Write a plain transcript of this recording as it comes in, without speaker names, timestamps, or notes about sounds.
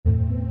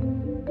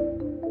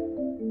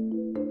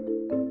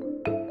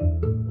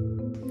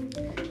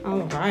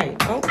All right.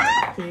 Oh,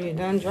 you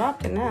done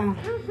dropped it now.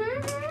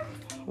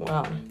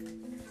 Well.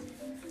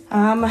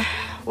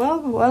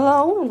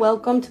 Hello.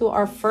 Welcome to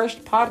our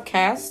first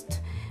podcast.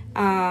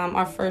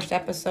 Our first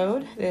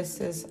episode. This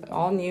is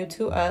all new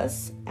to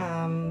us.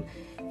 And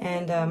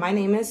my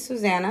name is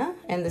Susanna,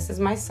 and this is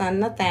my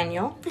son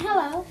Nathaniel.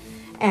 Hello.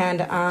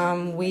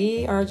 And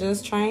we are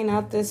just trying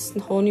out this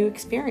whole new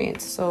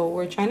experience. So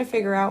we're trying to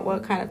figure out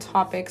what kind of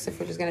topics, if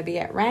we're just going to be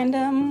at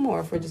random,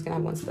 or if we're just going to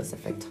have one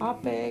specific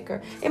topic,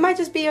 or it might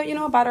just be,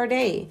 about our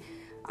day.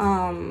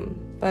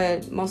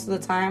 But most of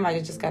the time, I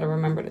just got to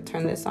remember to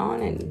turn this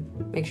on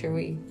and make sure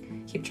we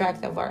keep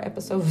track of our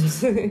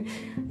episodes and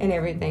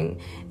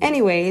everything.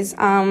 Anyways,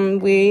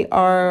 we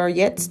are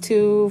yet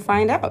to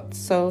find out.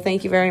 So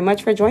thank you very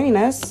much for joining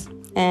us.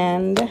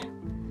 And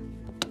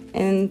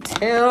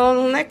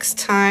until next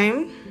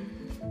time.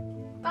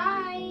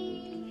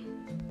 Bye.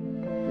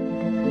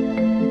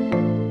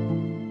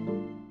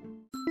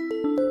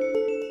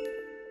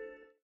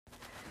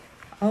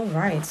 All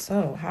right.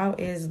 So how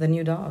is the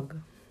new dog?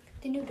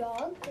 The new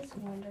dog is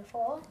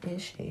wonderful.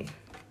 Is she?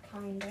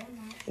 Kinda.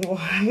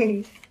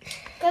 Why?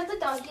 Because the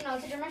dog,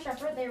 it's a German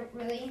Shepherd. They're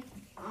really,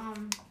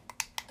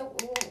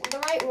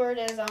 the right word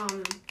is,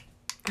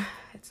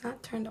 It's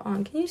not turned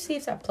on. Can you see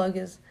if that plug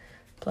is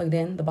plugged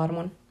in, the bottom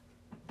one?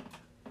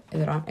 Is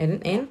it on?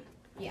 In?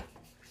 Yeah.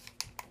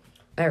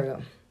 There we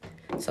go.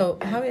 So,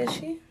 how is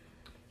she?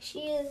 She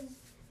is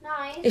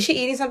nice. Is she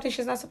eating something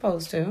she's not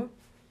supposed to?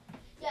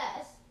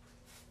 Yes.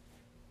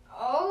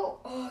 Oh,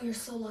 you're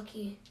so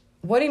lucky.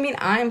 What do you mean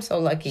I'm so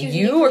lucky? She was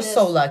You eating were this.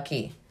 so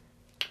lucky.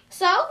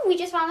 So, we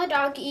just found the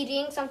dog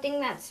eating something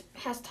that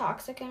has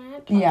toxic in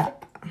it. Yeah.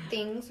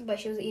 Things, but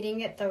she was eating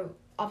it the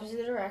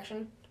opposite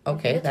direction.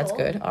 Okay, that's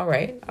told. good. All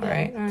right.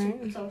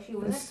 So, she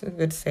That's wasn't a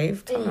good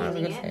save. Been That was a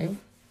using good it. save.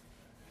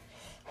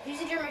 She's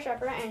a German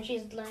Shepherd, and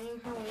she's learning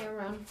her way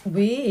around.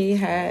 We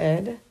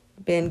had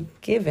been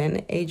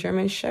given a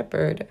German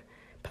Shepherd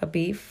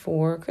puppy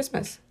for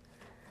Christmas.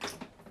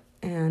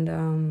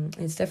 And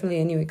it's definitely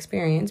a new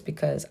experience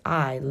because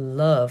I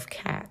love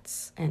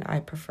cats and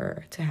I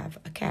prefer to have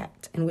a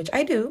cat, in which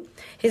I do.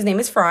 His name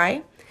is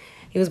Fry.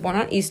 He was born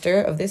on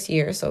Easter of this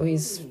year, so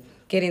he's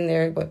getting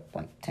there,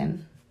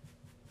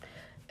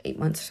 8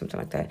 months or something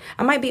like that.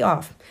 I might be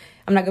off.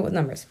 I'm not good with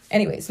numbers.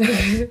 Anyways,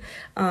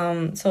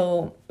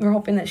 so we're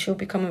hoping that she'll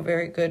become a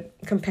very good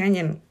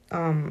companion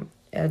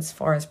as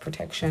far as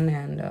protection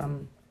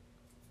and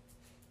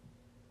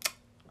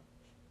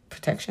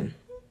protection.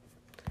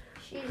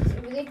 She's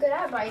really good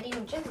at biting,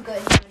 which is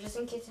good, just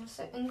in case of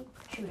an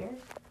intruder.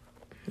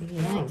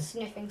 Yeah. Like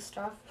sniffing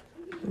stuff.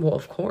 Well,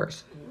 of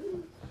course.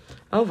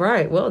 All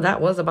right. Well, that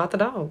was about the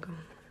dog.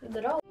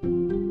 The dog.